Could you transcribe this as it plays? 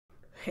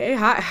Hey,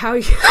 hi, how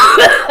you?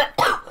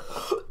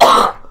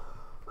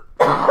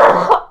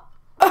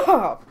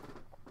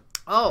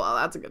 Oh, well,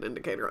 that's a good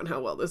indicator on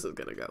how well this is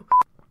gonna go.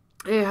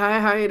 Hey, hi,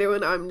 how you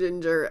doing? I'm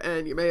Ginger,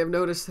 and you may have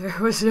noticed there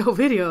was no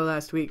video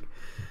last week.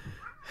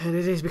 And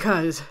it is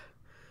because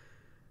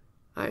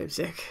I am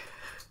sick.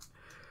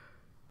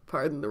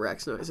 Pardon the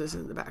Rex noises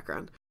in the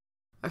background.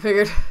 I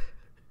figured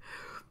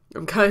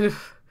I'm kind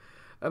of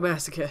a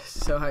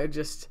masochist, so I would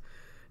just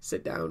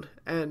sit down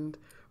and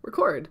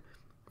record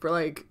for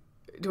like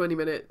 20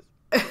 minutes.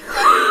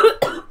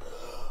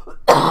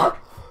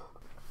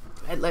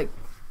 And like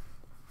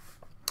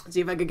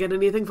see if I could get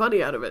anything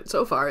funny out of it.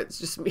 So far it's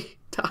just me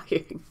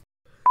dying.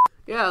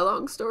 Yeah,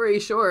 long story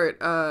short,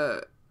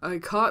 I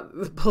caught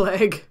the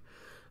plague.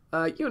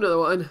 You know the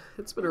one.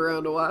 It's been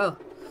around a while.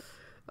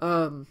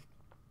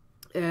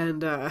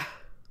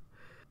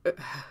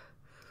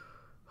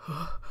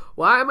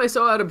 Why am I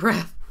so out of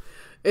breath?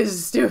 It's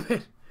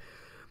stupid.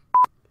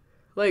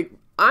 Like,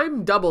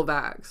 I'm double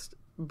vaxxed,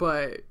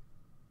 but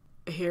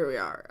here we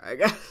are, I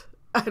guess.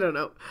 I don't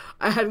know.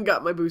 I hadn't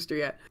got my booster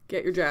yet.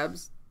 Get your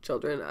jabs,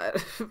 children.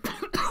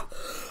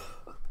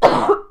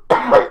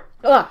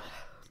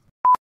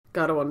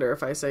 Gotta wonder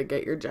if I say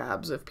get your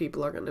jabs, if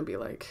people are gonna be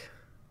like,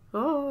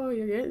 oh,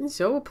 you're getting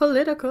so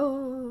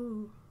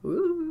political.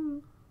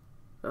 Woo.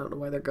 I don't know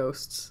why they're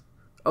ghosts.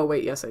 Oh,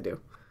 wait, yes, I do.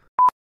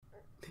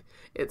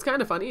 It's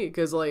kind of funny,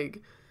 because,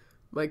 like,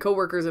 my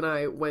coworkers and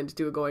I went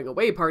to a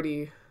going-away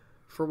party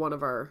for one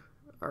of our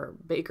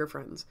baker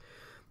friends.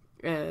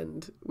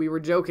 And we were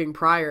joking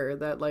prior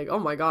that, like, oh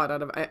my god,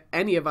 out of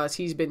any of us,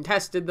 he's been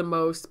tested the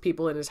most.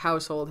 People in his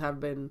household have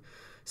been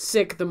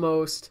sick the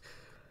most.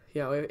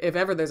 You know, if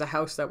ever there's a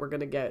house that we're going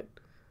to get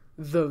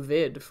the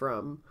vid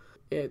from,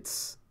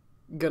 it's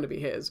going to be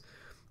his.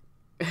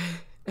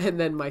 And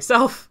then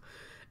myself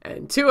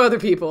and two other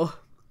people,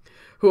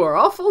 who are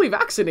all fully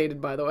vaccinated,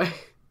 by the way,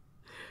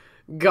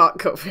 got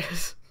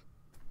COVID.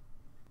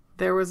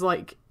 There was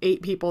like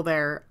 8 people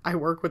there. I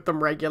work with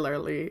them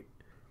regularly,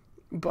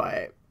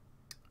 but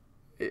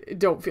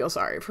don't feel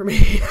sorry for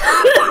me.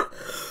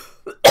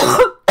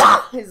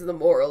 Is the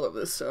moral of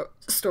this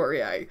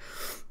story. I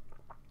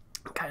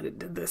kind of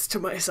did this to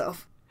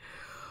myself.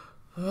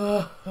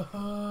 I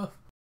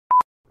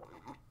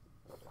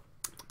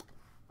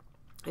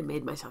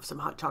made myself some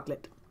hot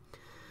chocolate.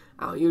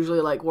 I don't usually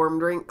like warm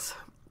drinks,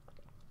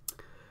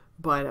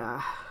 but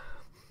I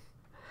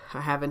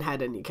haven't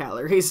had any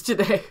calories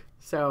today,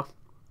 so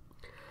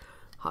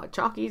hot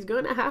chocky's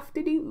gonna have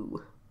to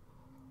do.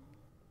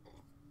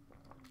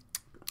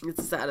 It's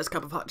the saddest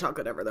cup of hot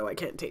chocolate ever, though. I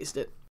can't taste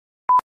it.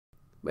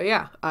 But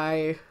yeah,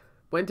 I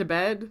went to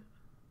bed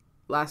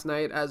last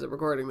night as of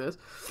recording this,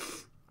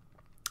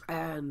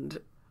 and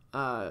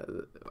I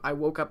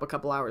woke up a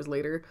couple hours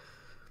later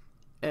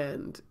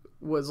and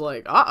was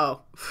like,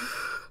 uh-oh,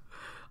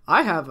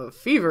 I have a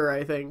fever,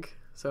 I think.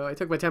 So I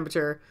took my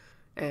temperature,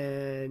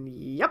 and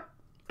yep,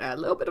 a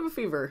little bit of a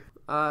fever.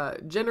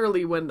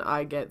 Generally when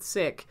I get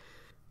sick,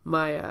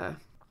 my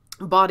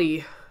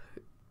body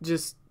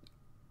just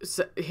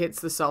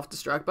hits the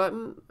self-destruct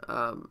button,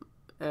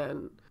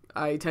 and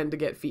I tend to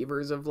get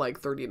fevers of like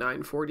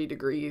 39, 40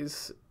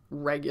 degrees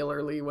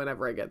regularly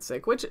whenever I get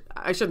sick, which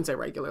I shouldn't say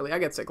regularly. I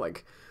get sick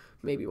like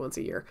maybe once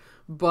a year,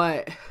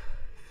 but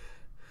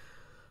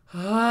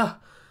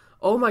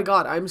oh my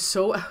god, I'm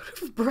so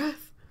out of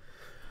breath.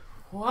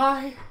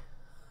 Why?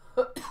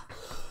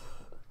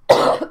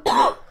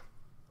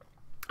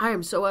 I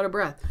am so out of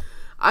breath.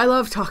 I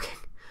love talking.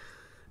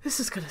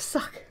 This is gonna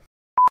suck.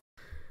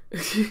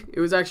 It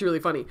was actually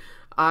really funny.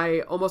 I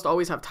almost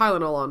always have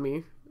Tylenol on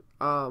me.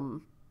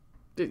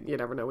 You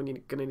never know when you're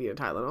gonna need a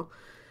Tylenol.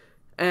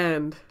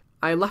 And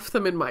I left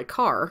them in my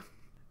car.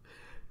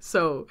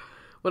 So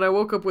when I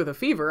woke up with a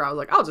fever, I was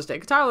like, I'll just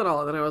take a Tylenol.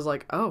 And then I was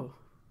like, oh,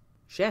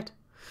 shit.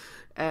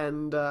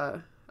 And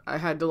I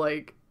had to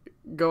like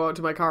go out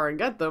to my car and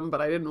get them,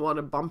 but I didn't want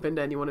to bump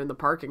into anyone in the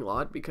parking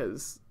lot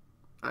because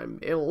I'm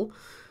ill.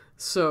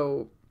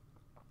 So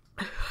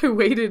I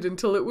waited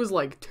until it was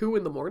like 2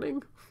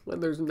 a.m. when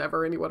there's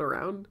never anyone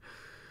around.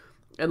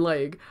 And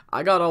like,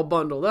 I got all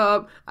bundled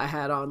up. I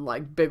had on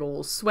like big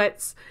old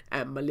sweats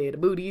and my little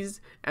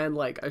booties and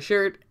like a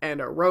shirt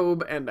and a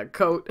robe and a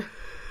coat.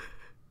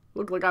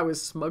 Looked like I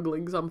was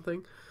smuggling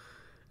something.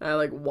 And I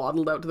like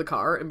waddled out to the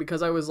car, and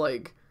because I was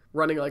like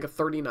running like a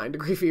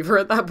 39-degree fever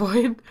at that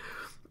point,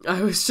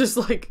 I was just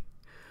like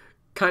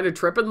kind of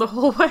tripping the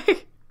whole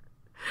way.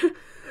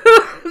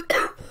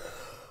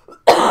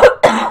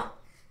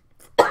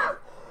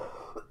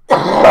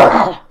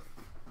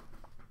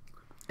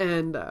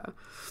 And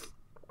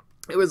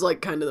it was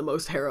like kind of the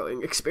most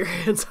harrowing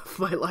experience of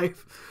my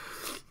life.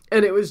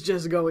 And it was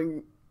just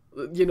going,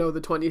 you know, the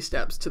 20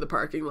 steps to the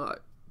parking lot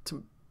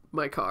to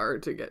my car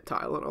to get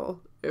Tylenol.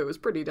 It was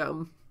pretty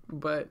dumb,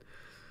 but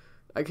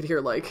I could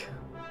hear like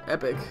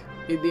epic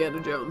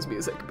Indiana Jones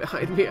music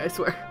behind me, I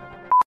swear.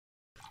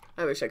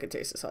 I wish I could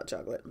taste this hot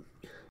chocolate.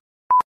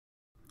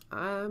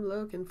 I'm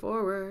looking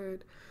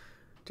forward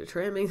to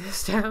trimming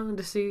this down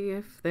to see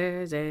if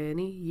there's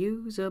any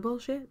usable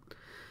shit.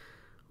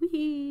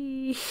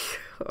 Whee!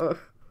 Ugh.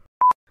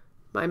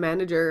 My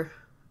manager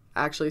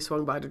actually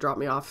swung by to drop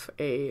me off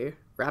a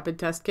rapid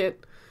test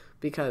kit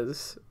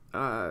because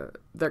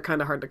they're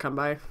kind of hard to come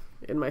by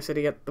in my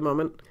city at the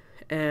moment.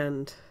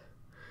 And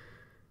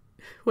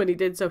when he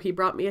did so, he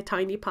brought me a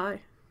tiny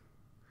pie.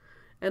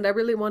 And I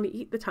really want to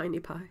eat the tiny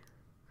pie.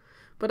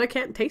 But I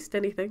can't taste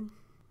anything,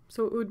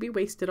 so it would be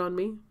wasted on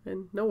me,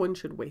 and no one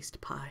should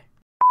waste pie.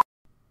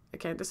 I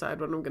can't decide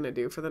what I'm going to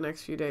do for the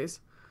next few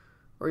days,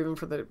 or even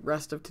for the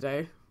rest of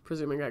today,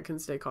 presuming I can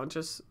stay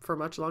conscious for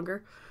much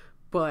longer.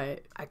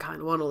 But I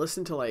kind of want to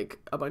listen to, like,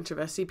 a bunch of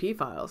SCP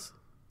files,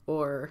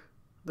 or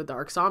the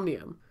Dark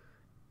Somnium,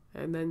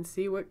 and then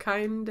see what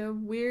kind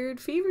of weird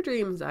fever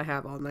dreams I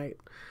have all night.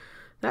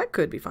 That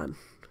could be fun.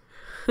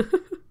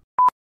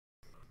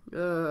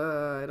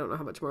 I don't know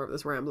how much more of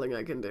this rambling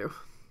I can do.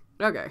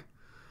 Okay.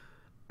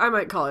 I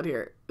might call it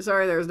here.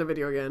 Sorry there was no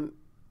video again.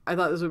 I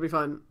thought this would be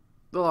fun.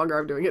 The longer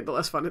I'm doing it, the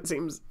less fun it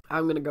seems.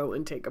 I'm gonna go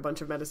and take a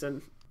bunch of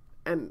medicine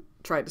and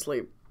try to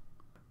sleep.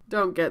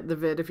 Don't get the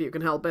vid if you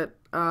can help it.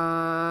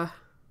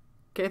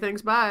 Okay,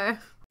 thanks, bye.